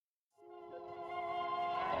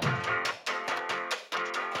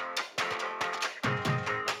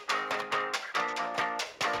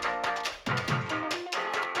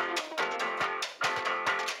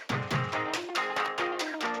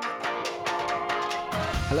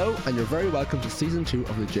Hello, and you're very welcome to Season 2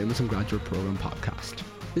 of the Jameson Graduate Programme podcast.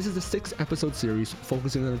 This is a 6-episode series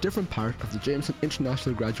focusing on a different part of the Jameson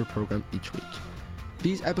International Graduate Programme each week.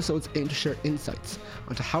 These episodes aim to share insights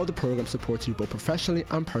onto how the programme supports you both professionally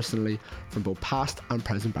and personally from both past and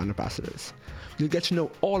present brand ambassadors. You'll get to know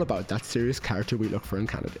all about that serious character we look for in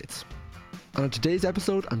candidates. And on today's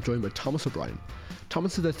episode, I'm joined by Thomas O'Brien.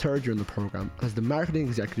 Thomas is the third year in the programme and is the marketing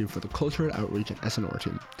executive for the Cultural Outreach and S&R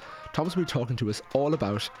team. Thomas will be talking to us all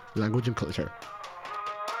about language and culture.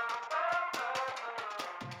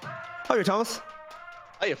 How are you, Thomas?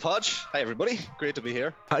 Hiya, Podge. Hi, everybody. Great to be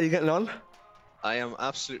here. How are you getting on? I am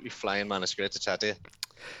absolutely flying, man. It's great to chat to you.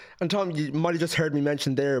 And Tom, you might have just heard me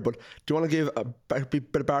mention there, but do you want to give a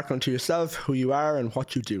bit of background to yourself, who you are and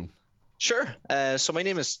what you do? Sure. So my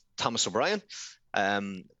name is Thomas O'Brien.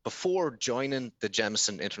 Before joining the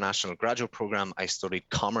Jameson International Graduate Programme, I studied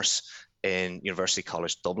commerce in University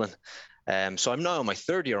College Dublin. So I'm now on my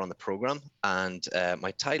third year on the programme, and my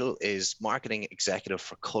title is Marketing Executive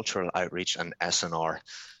for Cultural Outreach and S&R.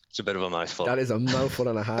 It's a bit of a mouthful. That is a mouthful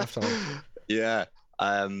and a half, Tom. Yeah.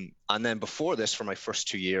 And then before this, for my first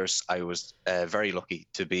 2 years, I was very lucky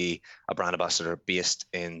to be a brand ambassador based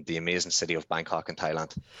in the amazing city of Bangkok in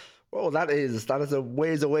Thailand. Oh, that is a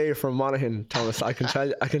ways away from Monaghan, Thomas. I can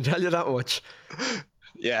tell you that much.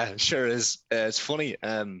 Yeah, sure is. It's funny.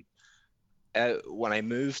 When I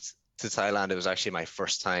moved to Thailand, it was actually my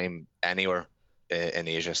first time anywhere in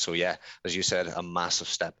Asia. So yeah, as you said, a massive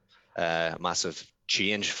step, massive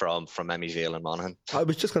change from Emmy and Monaghan. I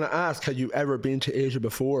was just going to ask, had you ever been to Asia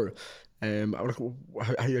before?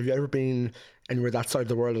 Have you ever been anywhere that side of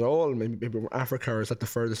the world at all? Maybe Africa, or is that the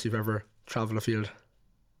furthest you've ever travelled afield?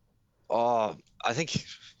 Oh, I think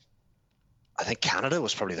Canada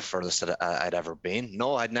was probably the furthest that I'd ever been.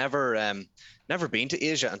 No, I'd never been to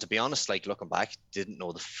Asia, and to be honest, like looking back, didn't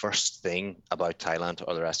know the first thing about Thailand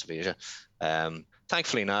or the rest of Asia.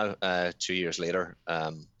 Thankfully now, 2 years later,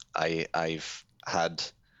 I've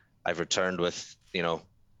returned with,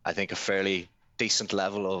 I think a fairly decent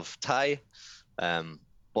level of Thai,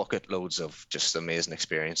 bucket loads of just amazing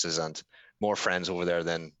experiences and more friends over there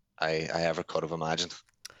than I ever could have imagined.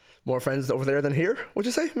 More friends over there than here, would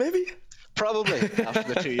you say? Maybe? Probably,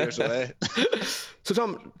 after the 2 years away. So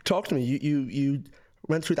Tom, talk to me. You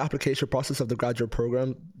went through the application process of the graduate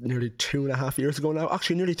program nearly 2.5 years ago now.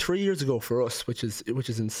 Actually, nearly 3 years ago for us, which is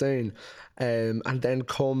insane. And then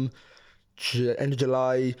come end of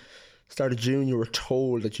July, start of June, you were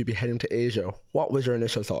told that you'd be heading to Asia. What was your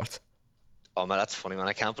initial thoughts? Oh man, that's funny, man.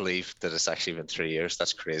 I can't believe that it's actually been 3 years.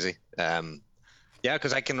 That's crazy. Yeah,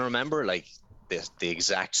 because I can remember like the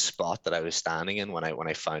exact spot that I was standing in when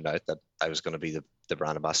I found out that I was going to be the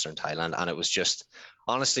brand ambassador in Thailand, and it was just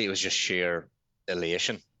sheer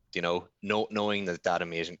elation, knowing that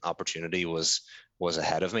amazing opportunity was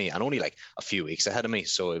ahead of me, and only like a few weeks ahead of me.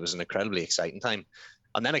 So it was an incredibly exciting time.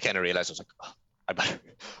 And then I kind of realized, I was like, oh,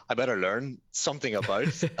 I better learn something about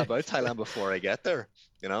Thailand before I get there.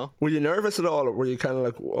 Were you nervous at all, or were you kind of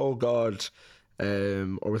like, oh God,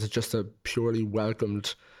 or was it just a purely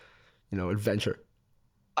welcomed adventure?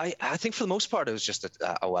 I think for the most part it was just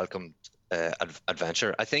a welcomed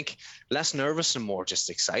adventure. I think less nervous and more just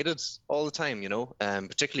excited all the time,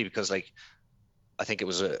 particularly because like I think it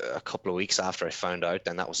was a couple of weeks after I found out,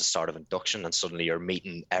 then that was the start of induction, and suddenly you're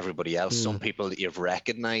meeting everybody else. Some people that you've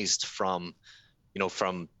recognized from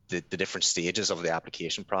the different stages of the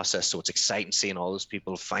application process. So it's exciting seeing all those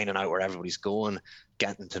people, finding out where everybody's going,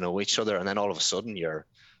 getting to know each other, and then all of a sudden you're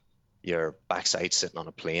backside sitting on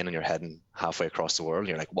a plane and you're heading halfway across the world. And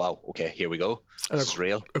you're like, wow, okay, here we go. This is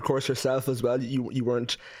real. Of course, yourself as well. You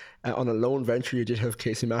weren't on a lone venture. You did have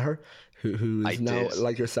Casey Maher, who is now,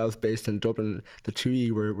 like yourself, based in Dublin. The two of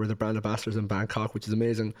you were the brand ambassadors in Bangkok, which is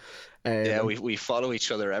amazing. Yeah, we follow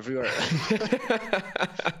each other everywhere.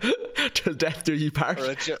 Till death do you part.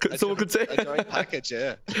 Someone could say. A joint package,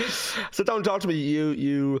 yeah. So Tom, talk to me.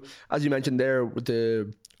 You, as you mentioned there, with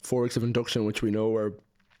the 4 weeks of induction, which we know are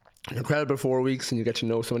an incredible 4 weeks, and you get to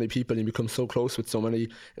know so many people and you become so close with so many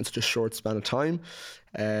in such a short span of time.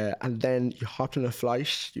 And then you hopped on a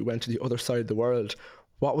flight, you went to the other side of the world.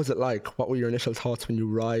 What was it like? What were your initial thoughts when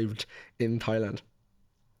you arrived in Thailand?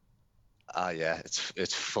 Yeah,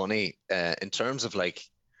 it's funny. In terms of like,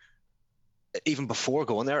 even before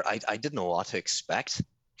going there, I didn't know what to expect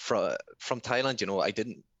from Thailand. I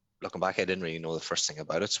didn't looking back, I didn't really know the first thing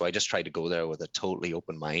about it. So I just tried to go there with a totally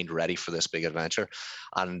open mind, ready for this big adventure.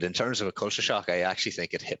 And in terms of a culture shock, I actually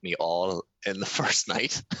think it hit me all in the first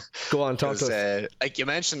night. Go on, talk to us. Like you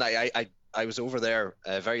mentioned, I was over there,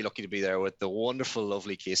 very lucky to be there with the wonderful,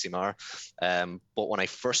 lovely Casey Marr. But when I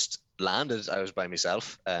first landed, I was by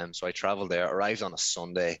myself. So I traveled there, arrived on a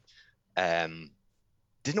Sunday.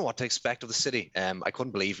 Didn't know what to expect of the city. I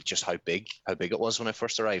couldn't believe just how big it was when I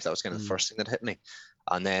first arrived. That was kind of the first thing that hit me.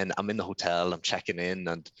 And then I'm in the hotel, I'm checking in,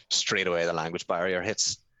 and straight away the language barrier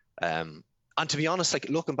hits. And to be honest, like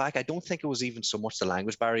looking back, I don't think it was even so much the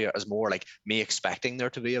language barrier as more like me expecting there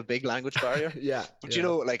to be a big language barrier. But you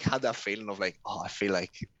know, like had that feeling of like, oh, I feel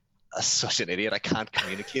like I'm such an idiot. I can't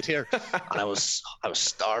communicate here. And I was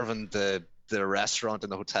starving. The restaurant in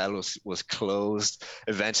the hotel was closed.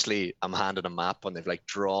 Eventually, I'm handed a map, and they've like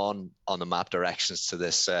drawn on the map directions to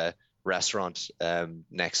this restaurant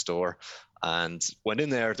next door. And went in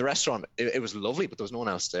there. The restaurant, it was lovely, but there was no one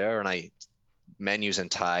else there. And menus in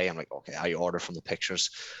Thai. I'm like, okay, I order from the pictures.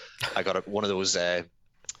 I got one of those. I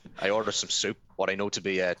ordered some soup, what I know to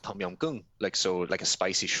be a tom yum goong, like a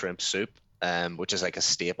spicy shrimp soup, which is like a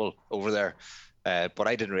staple over there. But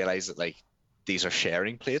I didn't realize that like these are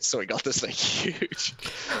sharing plates, so I got this like huge,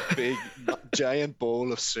 big, giant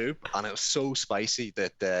bowl of soup, and it was so spicy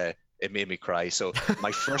that it made me cry. So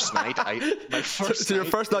my first night, your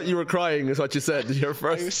first night you were crying is what you said. Your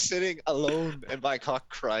first. I was sitting alone in Bangkok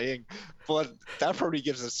crying, but that probably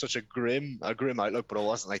gives us such a grim outlook. But it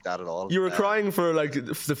wasn't like that at all. You were crying for like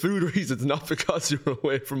the food reasons, not because you were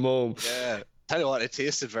away from home. Yeah, tell you what, it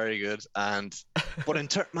tasted very good. But in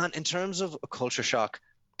terms of a culture shock,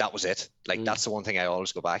 that was it. Like that's the one thing I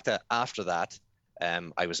always go back to. After that,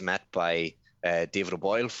 I was met by David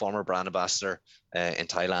O'Boyle, former brand ambassador in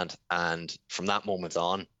Thailand, and from that moment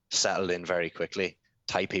on, settled in very quickly.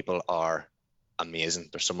 Thai people are amazing.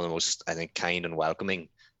 They're some of the most, I think, kind and welcoming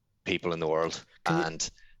people in the world.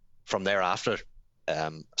 From thereafter,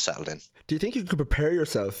 settled in. Do you think you could prepare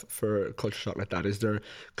yourself for a culture shock like that?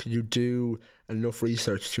 Could you do enough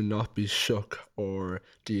research to not be shook, or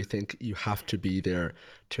do you think you have to be there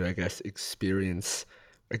to, I guess, experience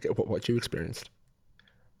like what you experienced?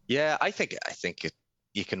 Yeah, I think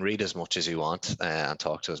you can read as much as you want and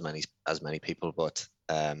talk to as many people, but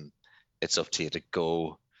it's up to you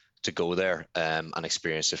to go there and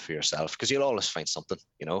experience it for yourself, because you'll always find something,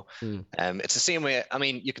 you know. It's the same way. I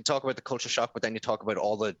mean, you can talk about the culture shock, but then you talk about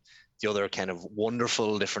all the other kind of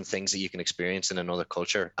wonderful different things that you can experience in another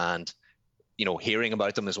culture, and you know, hearing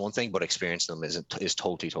about them is one thing, but experiencing them is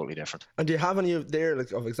totally different. And do you have any of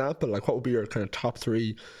example, like what would be your kind of top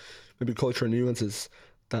three maybe cultural nuances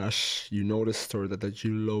that you noticed or that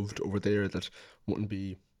you loved over there that wouldn't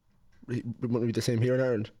be the same here in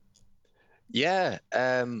Ireland? Yeah,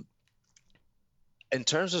 in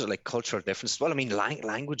terms of like cultural differences, well, I mean,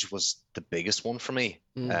 language was the biggest one for me.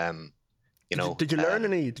 You know, did you learn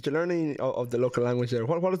any of the local language there?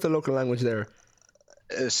 What is the local language there?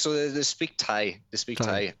 So they speak Thai.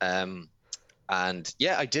 Thai. And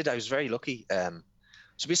yeah, I did. I was very lucky.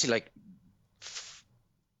 So basically, like,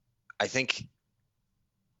 I think,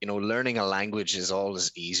 you know, learning a language is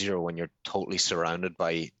always easier when you're totally surrounded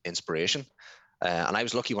by inspiration. And I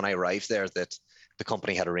was lucky when I arrived there that the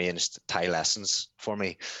company had arranged Thai lessons for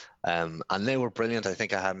me. And they were brilliant. I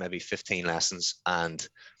think I had maybe 15 lessons, and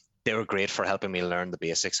they were great for helping me learn the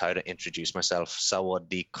basics, how to introduce myself.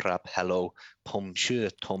 Sawadee krap, hello, pum shu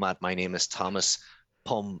tomat, my name is Thomas.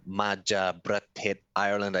 Pum Maja Bret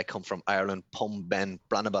Ireland. I come from Ireland. Pum Ben,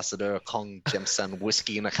 brand ambassador, Kong Jameson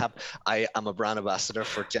Whiskey in a cap. I am a brand ambassador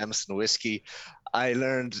for Jameson Whiskey. I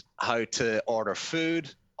learned how to order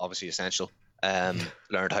food, obviously essential.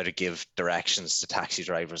 Learned how to give directions to taxi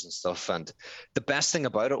drivers and stuff. And the best thing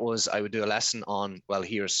about it was I would do a lesson on, well,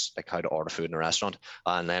 here's like how to order food in a restaurant.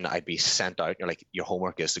 And then I'd be sent out, you're like, your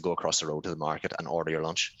homework is to go across the road to the market and order your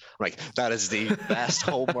lunch. Like, that is the best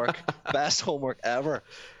homework ever.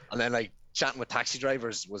 And then like chatting with taxi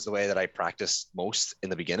drivers was the way that I practiced most in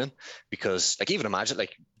the beginning, because like, even imagine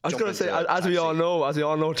like, I was going to say, as we all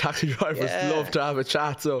know, taxi drivers love to have a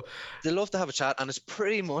chat. So they love to have a chat, and it's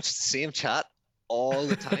pretty much the same chat all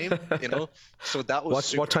the time, you know. So that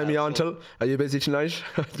was what time are you on till? Are you busy tonight?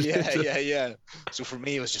 yeah. So for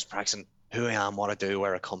me, it was just practicing who I am, what I do,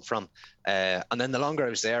 where I come from, and then the longer I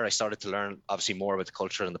was there, I started to learn obviously more about the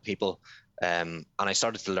culture and the people, and I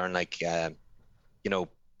started to learn like, you know,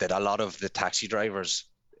 that a lot of the taxi drivers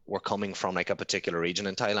were coming from like a particular region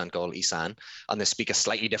in Thailand called Isan, and they speak a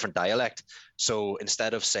slightly different dialect. So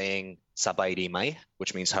instead of saying Sabai di mai,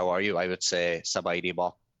 which means how are you, I would say Sabai di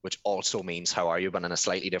bok, which also means how are you, but in a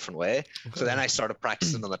slightly different way. Okay. So then I started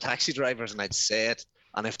practicing on the taxi drivers, and I'd say it,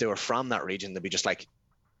 and if they were from that region, they'd be just like,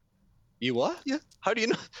 "You what? Yeah. How do you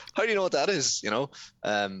know? How do you know what that is? You know?"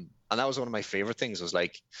 And that was one of my favorite things. Was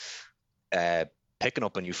like picking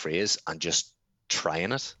up a new phrase and just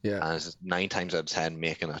trying it. Yeah. And 9 times out of 10,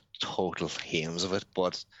 making a total hames of it.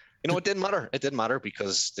 But you know, it didn't matter. It didn't matter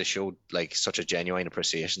because they showed like such a genuine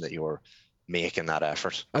appreciation that you were making that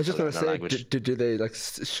effort. I was just going to say, do they like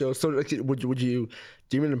show? So, like, would you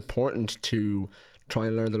deem it important to try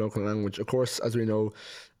and learn the local language? Of course, as we know,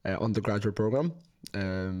 on the graduate program,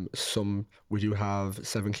 we do have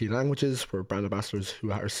 7 key languages where brand ambassadors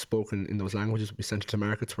who are spoken in those languages will be sent to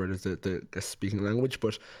markets where there's the speaking language.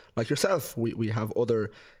 But like yourself, we have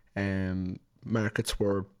other markets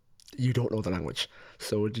where you don't know the language.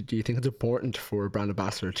 So do you think it's important for a brand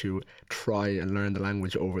ambassador to try and learn the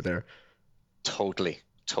language over there? Totally.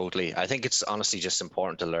 I think it's honestly just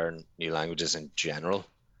important to learn new languages in general.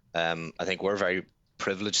 I think we're very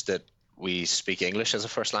privileged that we speak English as a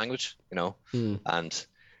first language, you know, and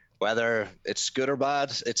whether it's good or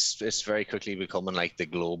bad, it's very quickly becoming like the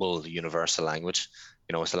global universal language.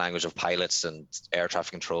 You know, it's the language of pilots and air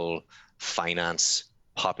traffic control, finance,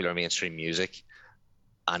 popular mainstream music.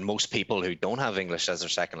 And most people who don't have English as their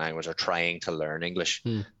second language are trying to learn English.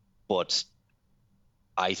 But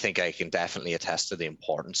I think I can definitely attest to the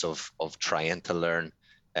importance of trying to learn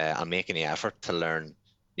and making the effort to learn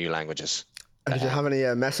new languages. And did you have any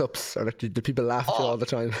mess ups, or like, did people laugh at you all the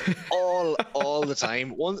time? all the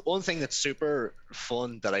time. One thing that's super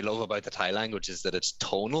fun that I love about the Thai language is that it's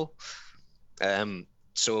tonal.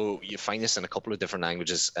 So you find this in a couple of different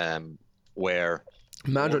languages where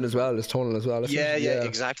Mandarin as well is tonal as well. Yeah,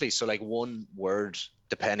 exactly. So like one word,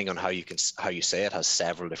 depending on how you say it, has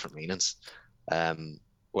several different meanings.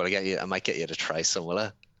 Well, I might get you to try some, will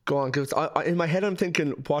I? Go on, because in my head I'm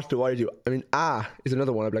thinking, what do I do? I mean, is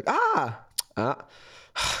another one. I'd be like,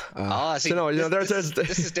 see, so no, this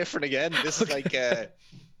is different again. This is like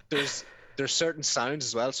there's certain sounds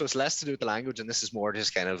as well, so it's less to do with the language, and this is more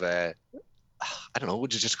just kind of I don't know,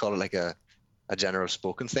 would you just call it like a general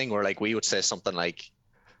spoken thing, or like we would say something like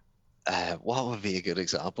what would be a good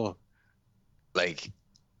example? Like,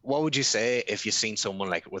 what would you say if you seen someone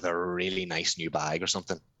like with a really nice new bag or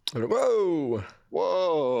something? Whoa!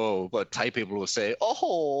 But Thai people will say,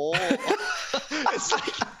 "Oh!" It's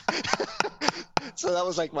like so that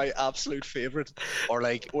was like my absolute favorite. Or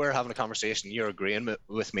like we're having a conversation, you're agreeing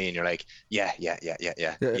with me, and you're like, "Yeah."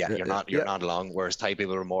 You're not along. Whereas Thai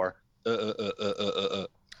people are more,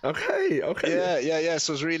 Okay. Yeah.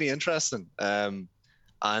 So it's really interesting.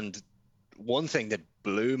 And one thing that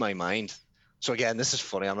blew my mind. So again, this is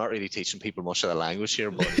funny. I'm not really teaching people much of the language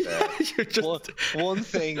here, but one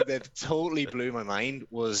thing that totally blew my mind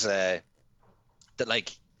was that,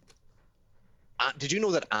 like, did you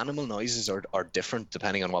know that animal noises are different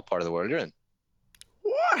depending on what part of the world you're in?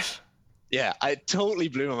 What? Yeah, it totally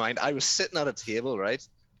blew my mind. I was sitting at a table, right?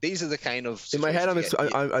 These are the kind of in my head.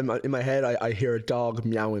 I'm in my head. I hear a dog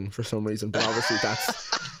meowing for some reason, but obviously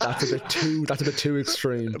that's a bit too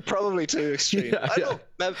extreme. Probably too extreme. I don't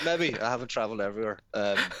know. Maybe I haven't traveled everywhere.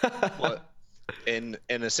 But in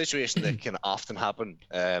a situation that can often happen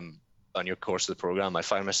on your course of the program, I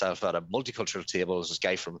found myself at a multicultural table. There's this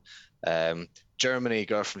guy from Germany, a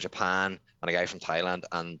girl from Japan, and a guy from Thailand.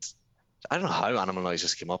 And I don't know how animal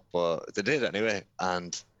noises came up, but they did anyway.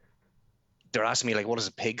 And they're asking me, like, what does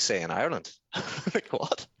a pig say in Ireland? Like,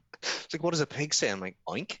 what? It's like, what does a pig say? I'm like,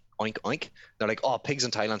 oink, oink, oink. They're like, oh, pigs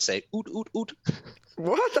in Thailand say oot, oot, oot.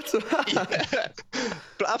 What? That's yeah.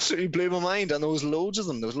 But absolutely blew my mind. And there was loads of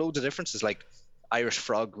them. There was loads of differences. Like, Irish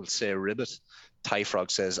frog will say ribbit. Thai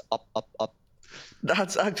frog says up, up, up.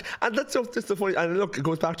 That's the funny. And look, it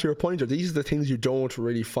goes back to your point. These are the things you don't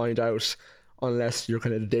really find out unless you're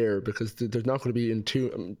kind of there, because there's not going to be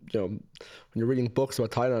when you're reading books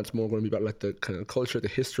about Thailand, it's more going to be about like the kind of culture, the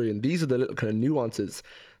history, and these are the little kind of nuances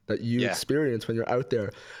that you experience when you're out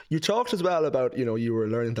there. You talked as well about, you were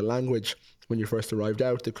learning the language when you first arrived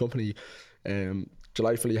out. The company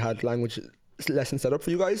delightfully had language lessons set up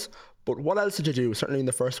for you guys. But what else did you do? Certainly in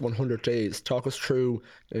the first 100 days. Talk us through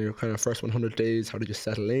your kind of first 100 days. How did you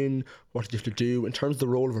settle in? What did you have to do? In terms of the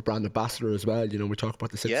role of a brand ambassador as well, we talk about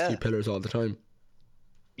the 6 key pillars all the time.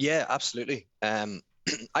 Yeah, absolutely. I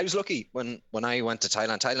was lucky when I went to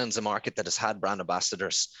Thailand. Thailand's a market that has had brand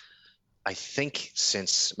ambassadors, I think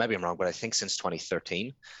since, maybe I'm wrong, but I think since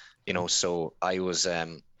 2013. So I was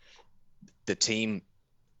the team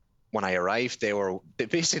when I arrived. They knew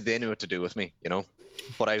what to do with me,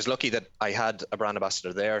 But I was lucky that I had a brand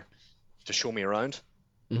ambassador there to show me around.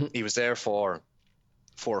 Mm-hmm. He was there for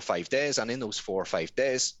 4 or 5 days, and in those 4 or 5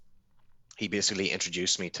 days, he basically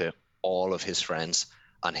introduced me to all of his friends,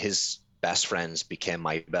 and his best friends became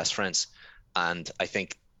my best friends. And I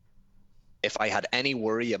think if I had any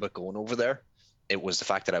worry about going over there, it was the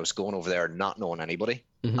fact that I was going over there not knowing anybody,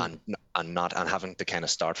 and having to kind of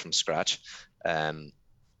start from scratch. And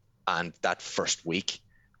that first week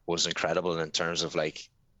was incredible in terms of like,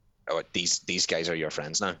 oh, these guys are your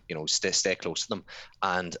friends now, stay close to them.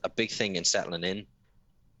 And a big thing in settling in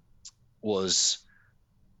was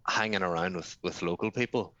hanging around with local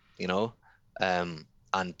people,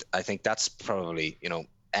 and I think that's probably,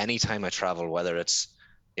 anytime I travel, whether it's,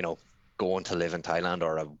 going to live in Thailand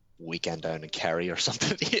or a weekend down in Kerry or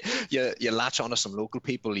something, you latch onto some local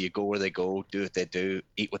people. You go where they go, do what they do,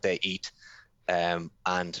 eat what they eat, and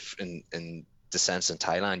in the sense in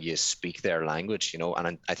Thailand, you speak their language,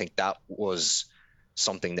 and I think that was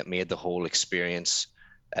something that made the whole experience,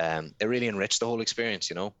 it really enriched the whole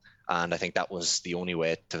experience, and I think that was the only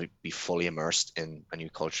way to be fully immersed in a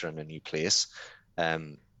new culture and a new place.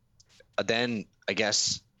 Then I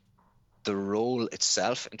guess the role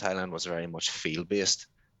itself in Thailand was very much field-based.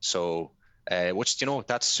 So, which,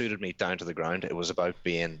 that suited me down to the ground. It was about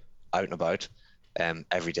being out and about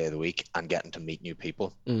every day of the week and getting to meet new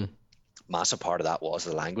people. Massive part of that was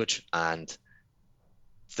the language, and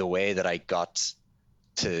the way that I got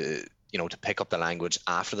to, to pick up the language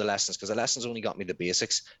after the lessons, because the lessons only got me the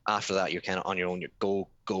basics. After that, you're kind of on your own. You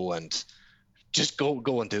go and just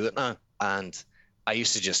go and do it now. And I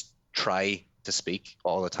used to just try to speak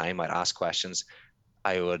all the time. I'd ask questions.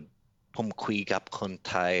 I would pum qui gap kun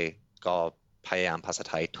Thai go payam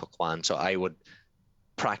pasatai tukwan. So I would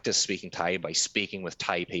practice speaking Thai by speaking with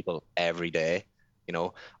Thai people every day,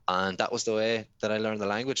 and that was the way that I learned the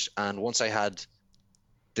language. And once I had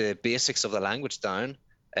the basics of the language down,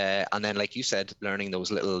 and then, like you said, learning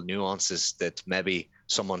those little nuances that maybe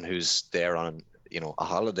someone who's there on, a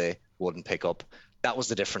holiday wouldn't pick up. That was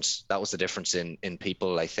the difference. That was the difference in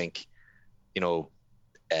people, I think,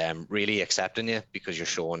 really accepting you because you're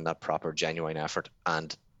showing that proper, genuine effort.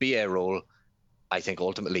 And BA role, I think,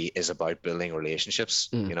 ultimately is about building relationships.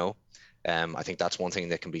 I think that's one thing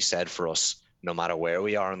that can be said for us, no matter where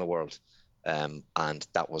we are in the world. And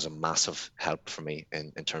that was a massive help for me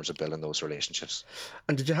in terms of building those relationships.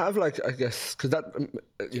 And did you have, like, I guess, because that,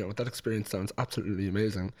 that experience sounds absolutely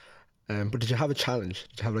amazing. But did you have a challenge?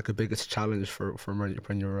 Did you have like a biggest challenge for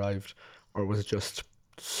when you arrived, or was it just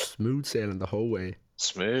smooth sailing the whole way?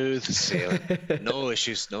 Smooth sailing, no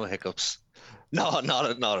issues, no hiccups. No, not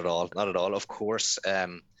at all, not at all. Of course, I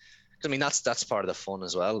mean that's part of the fun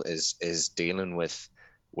as well, is dealing with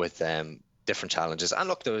different challenges. And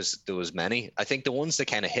look, there was many. I think the ones that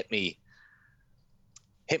kind of hit me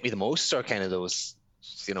the most are kind of those,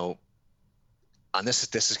 and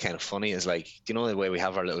this is kind of funny, is like, the way we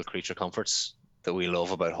have our little creature comforts that we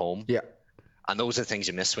love about home? Yeah. And those are things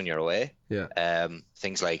you miss when you're away. Yeah.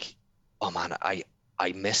 Things like, oh man,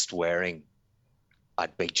 I missed wearing a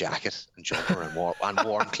big jacket and jumper and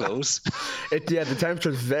warm clothes. The temperature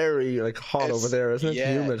is very hot over there, isn't it?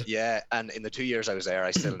 Yeah, humid. Yeah. And in the 2 years I was there,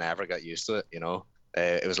 I still never got used to it.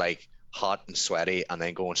 It was like hot and sweaty, and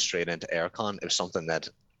then going straight into aircon. It was something that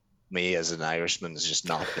me as an Irishman is just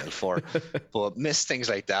not built for. But miss things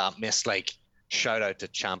like that. Miss, like, shout out to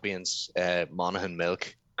Champions, Monaghan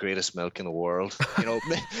milk. Greatest milk in the world,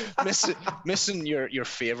 missing your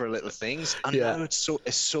favorite little things. And now it's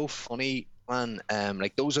so funny, man.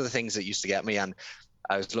 Like, those are the things that used to get me. And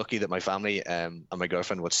I was lucky that my family and my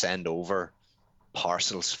girlfriend would send over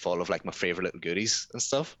parcels full of like my favorite little goodies and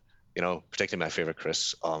stuff, particularly my favorite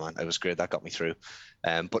crisps. Oh man, it was great. That got me through.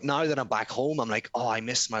 But now that I'm back home, I'm like, oh, I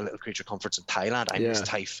miss my little creature comforts in Thailand. I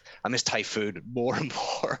miss Thai food more and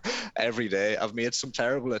more every day. I've made some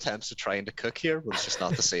terrible attempts at trying to cook here, but it's just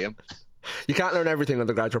not the same. You can't learn everything on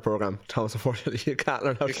the graduate program, Thomas. Unfortunately, you can't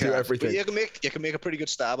learn how to do everything. But you can make a pretty good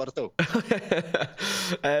stab at it, though.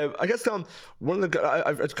 I guess, Tom,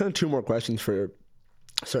 I've kind of two more questions for you,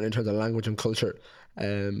 certainly in terms of language and culture.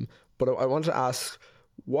 But I wanted to ask,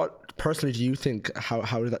 what personally do you think,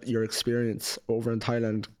 how did your experience over in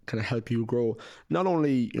Thailand kind of help you grow? Not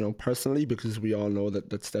only, personally, because we all know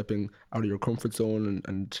that stepping out of your comfort zone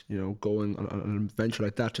and going on an adventure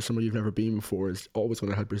like that to somewhere you've never been before is always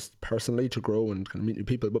going to help you personally to grow and kind of meet new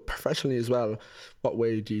people, but professionally as well. What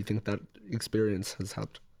way do you think that experience has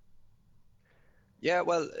helped? Yeah,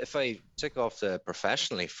 well, if I tick off the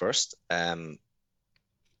professionally first,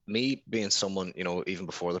 me being someone, even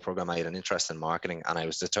before the program, I had an interest in marketing, and I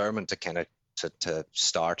was determined to kind of to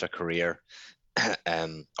start a career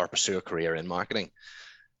or pursue a career in marketing.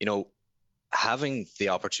 Having the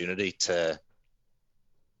opportunity to,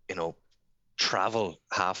 travel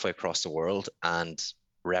halfway across the world and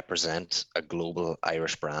represent a global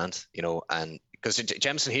Irish brand, and because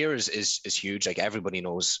Jameson here is huge. Like everybody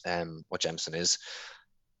knows what Jameson is,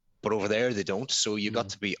 but over there they don't. So you got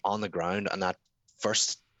to be on the ground and that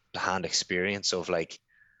first hand experience of like,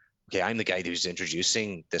 okay, I'm the guy who's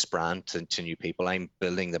introducing this brand to new people. I'm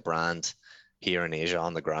building the brand here in Asia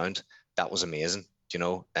on the ground. That was amazing,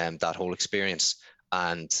 that whole experience.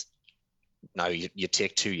 And now you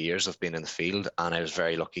take 2 years of being in the field, and I was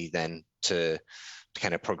very lucky then to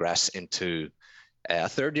kind of progress into a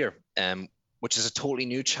third year, which is a totally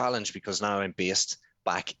new challenge because now I'm based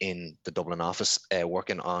back in the Dublin office,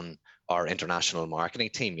 working on our international marketing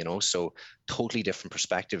team, so totally different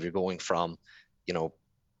perspective. You're going from,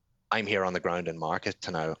 I'm here on the ground in market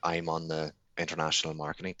to now I'm on the international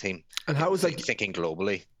marketing team. And how was thinking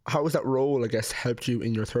globally? How has that role, I guess, helped you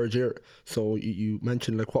in your third year? So you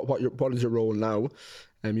mentioned like what is your role now?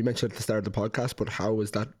 You mentioned at the start of the podcast, but how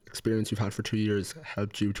has that experience you've had for 2 years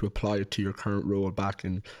helped you to apply it to your current role back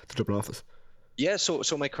in the Dublin office? Yeah, so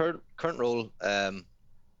my current role,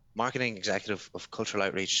 marketing executive of cultural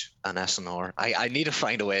outreach and S&R. I need to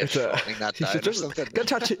find a way of shortening that down or something.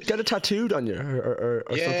 Get it tattooed on you or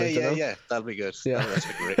something. Yeah, that'll be good. Yeah, that's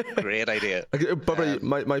a great idea. Probably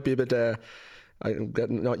might be a bit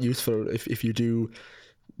not useful if you do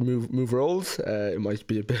move roles. It might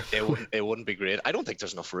be a bit. It wouldn't be great. I don't think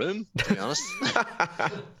there's enough room, to be honest.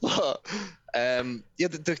 But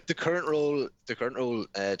the current role,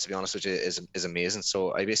 to be honest with you, is amazing.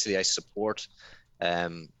 So I support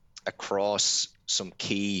across some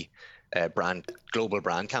key global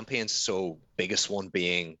brand campaigns. So biggest one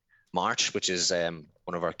being March, which is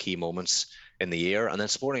one of our key moments in the year, and then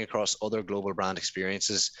supporting across other global brand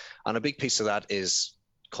experiences. And a big piece of that is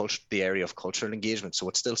the area of cultural engagement. So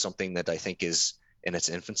it's still something that I think is in its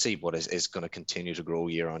infancy, but is going to continue to grow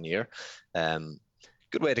year on year.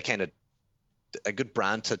 Good way to a good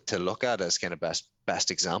brand to look at as kind of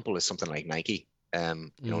best example is something like Nike.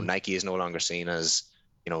 Nike is no longer seen as,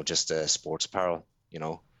 just a sports apparel,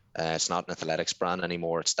 it's not an athletics brand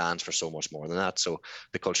anymore. It stands for so much more than that. So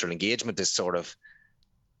the cultural engagement is sort of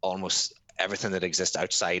almost everything that exists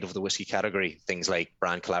outside of the whiskey category, things like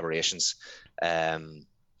brand collaborations,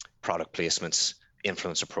 product placements,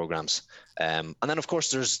 influencer programs. And then of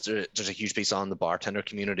course there's a huge piece on the bartender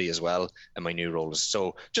community as well in my new roles.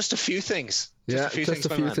 So just a few things. Just a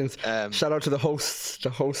few things. Shout out to the host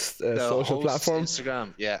social platform.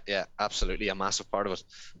 Instagram. Yeah, absolutely. A massive part of it.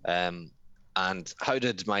 And how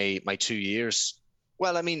did my 2 years?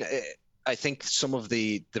 Well, I mean, I think some of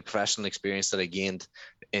the professional experience that I gained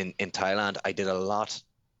in Thailand, I did a lot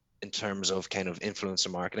in terms of kind of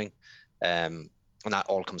influencer marketing. And that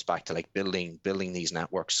all comes back to like building these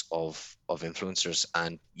networks of influencers,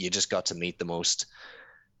 and you just got to meet the most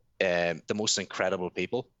incredible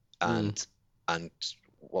people. And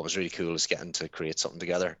what was really cool is getting to create something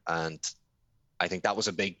together. And I think that was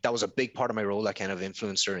a big part of my role, that kind of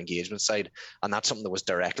influencer engagement side. And that's something that was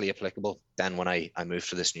directly applicable then when I moved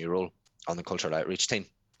to this new role on the cultural outreach team.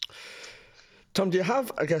 Tom, do you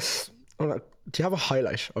have a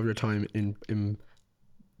highlight of your time in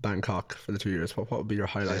Bangkok for the 2 years? What would be your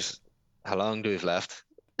highlight? How long do we have left?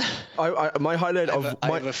 My highlight I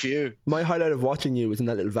have a few. My highlight of watching you was in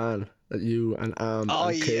that little van that you and and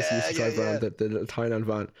Casey used to drive around, the little Thailand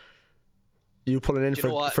van. You pulling in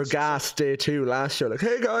for gas day 2 last year, like,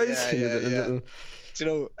 hey guys.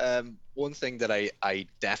 One thing that I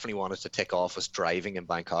definitely wanted to tick off was driving in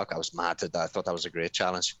Bangkok. I was mad at that. I thought that was a great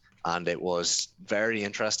challenge, and it was very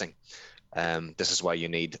interesting. This is why you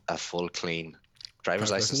need a full clean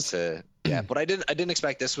driver's license but I didn't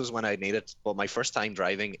expect this was when I need it. But my first time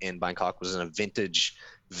driving in Bangkok was in a vintage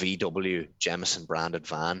VW Jameson branded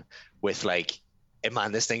van with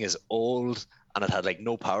this thing is old, and it had like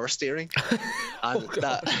no power steering. And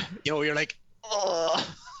you're like,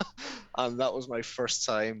 oh. And that was my first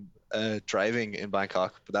time driving in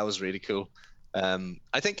Bangkok, but that was really cool.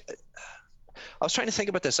 I think I was trying to think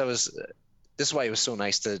about this. This is why it was so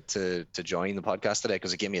nice to join the podcast today,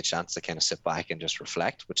 because it gave me a chance to kind of sit back and just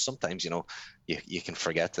reflect, which sometimes you can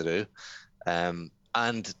forget to do.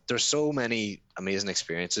 And there's so many amazing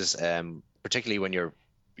experiences, particularly when your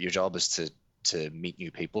job is to meet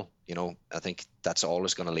new people. I think that's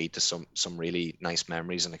always going to lead to some really nice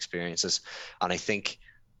memories and experiences. And I think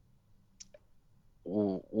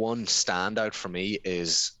one standout for me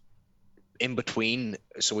is in between.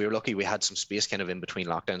 So we were lucky we had some space kind of in between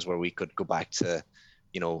lockdowns where we could go back to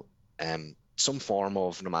some form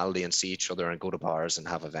of normality and see each other and go to bars and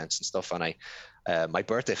have events and stuff. And my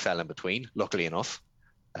birthday fell in between, luckily enough.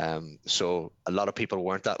 So a lot of people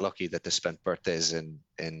weren't that lucky that they spent birthdays in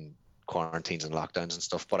quarantines and lockdowns and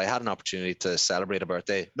stuff. But I had an opportunity to celebrate a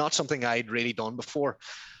birthday, not something I'd really done before.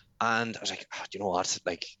 And I was like, oh, do you know what?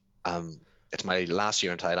 Like, it's my last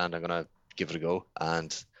year in Thailand. I'm going to give it a go.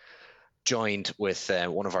 And joined with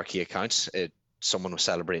one of our key accounts. Someone was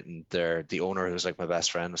celebrating the owner, who was like my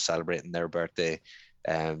best friend, was celebrating their birthday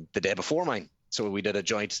the day before mine. So we did a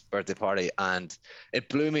joint birthday party, and it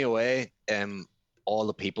blew me away. All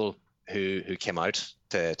the people who came out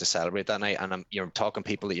to celebrate that night, and you're talking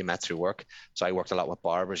people that you met through work. So I worked a lot with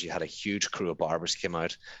barbers. You had a huge crew of barbers came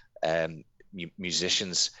out,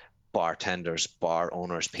 musicians, bartenders, bar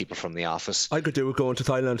owners, people from the office. I could do with going to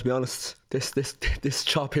Thailand, to be honest. This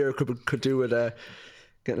chop here could do with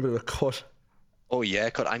getting a bit of a cut. Oh yeah,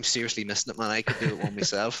 I'm seriously missing it, man. I could do it one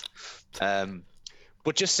myself.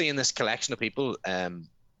 But just seeing this collection of people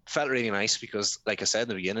felt really nice, because, like I said in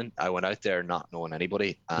the beginning, I went out there not knowing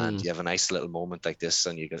anybody, and you have a nice little moment like this,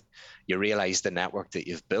 and you realize the network that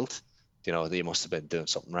you've built. You know, that you must have been doing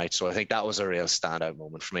something right. So I think that was a real standout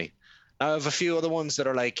moment for me. Now I have a few other ones that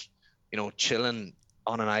are like, you know, chilling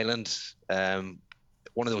on an island,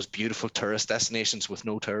 one of those beautiful tourist destinations with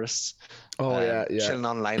no tourists. Oh yeah. Chilling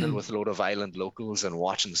on an island with a load of island locals and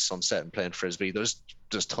watching the sunset and playing frisbee. There's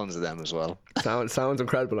tons of them as well. Sounds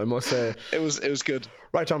incredible, I must say. It was good.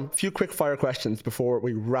 Right, Tom, a few quick fire questions before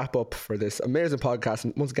we wrap up for this amazing podcast.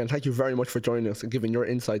 And once again, thank you very much for joining us and giving your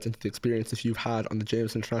insights into the experiences you've had on the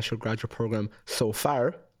Jameson International Graduate Programme so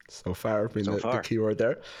far being the key word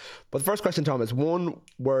there. But the first question, Tom, is one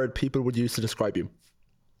word people would use to describe you.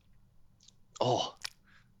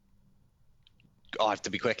 I have to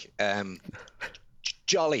be quick.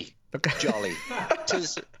 Jolly. Okay. Jolly.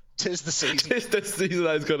 Tis the season. Tis the season,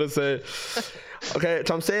 I was going to say. Okay,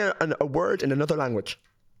 Tom, say a word in another language.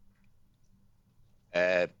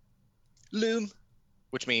 Loom,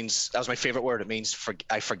 which means, that was my favourite word. It means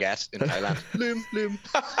I forget in Thailand. Loom.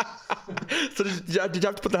 So did you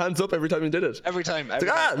have to put the hands up every time you did it? Every time.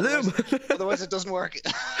 Loom. Otherwise it doesn't work.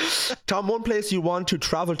 Tom, one place you want to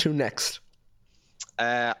travel to next?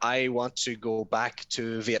 I want to go back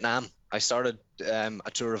to Vietnam. I started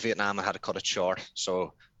a tour of Vietnam. I had to cut it short,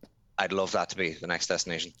 so I'd love that to be the next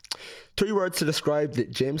destination. 3 words to describe the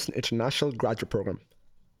Jameson International Graduate Programme.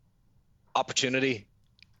 Opportunity,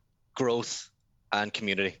 growth, and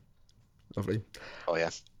community. Lovely. Oh yeah.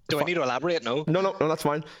 Do I need to elaborate? No, that's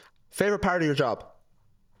fine. Favourite part of your job?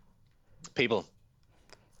 People.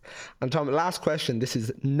 And Tom, last question. This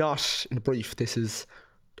is not in brief. This is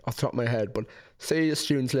off the top of my head, but say the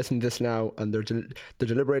students listen to this now and they're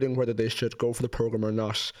deliberating whether they should go for the program or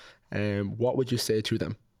not. What would you say to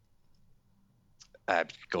them?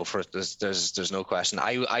 Go for it. There's no question.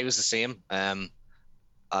 I was the same.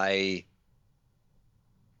 I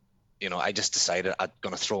just decided I'm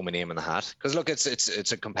going to throw my name in the hat, because look,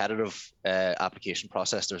 it's a competitive application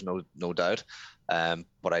process. There's no doubt.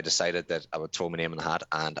 But I decided that I would throw my name in the hat,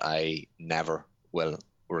 and I never will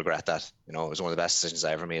regret that. You know, it was one of the best decisions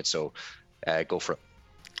I ever made. So go for it.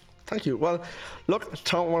 Thank you. Well, look,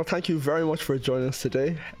 Tom, I want to thank you very much for joining us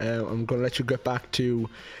today. I'm going to let you get back to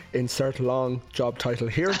insert long job title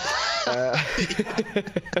here. I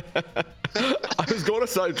was going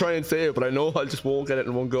to try and say it, but I know I just won't get it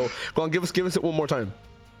in one go. Go on, give us it one more time.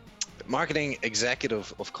 Marketing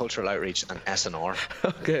Executive of Cultural Outreach and SNR.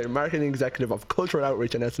 Okay, Marketing Executive of Cultural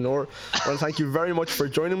Outreach and SNR. I want to thank you very much for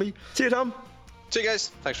joining me. See you, Tom. See you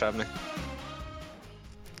guys. Thanks for having me.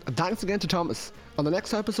 And thanks again to Thomas. On the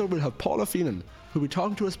next episode, we'll have Paula Feenan, who will be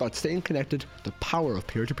talking to us about staying connected, the power of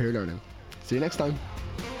peer-to-peer learning. See you next time.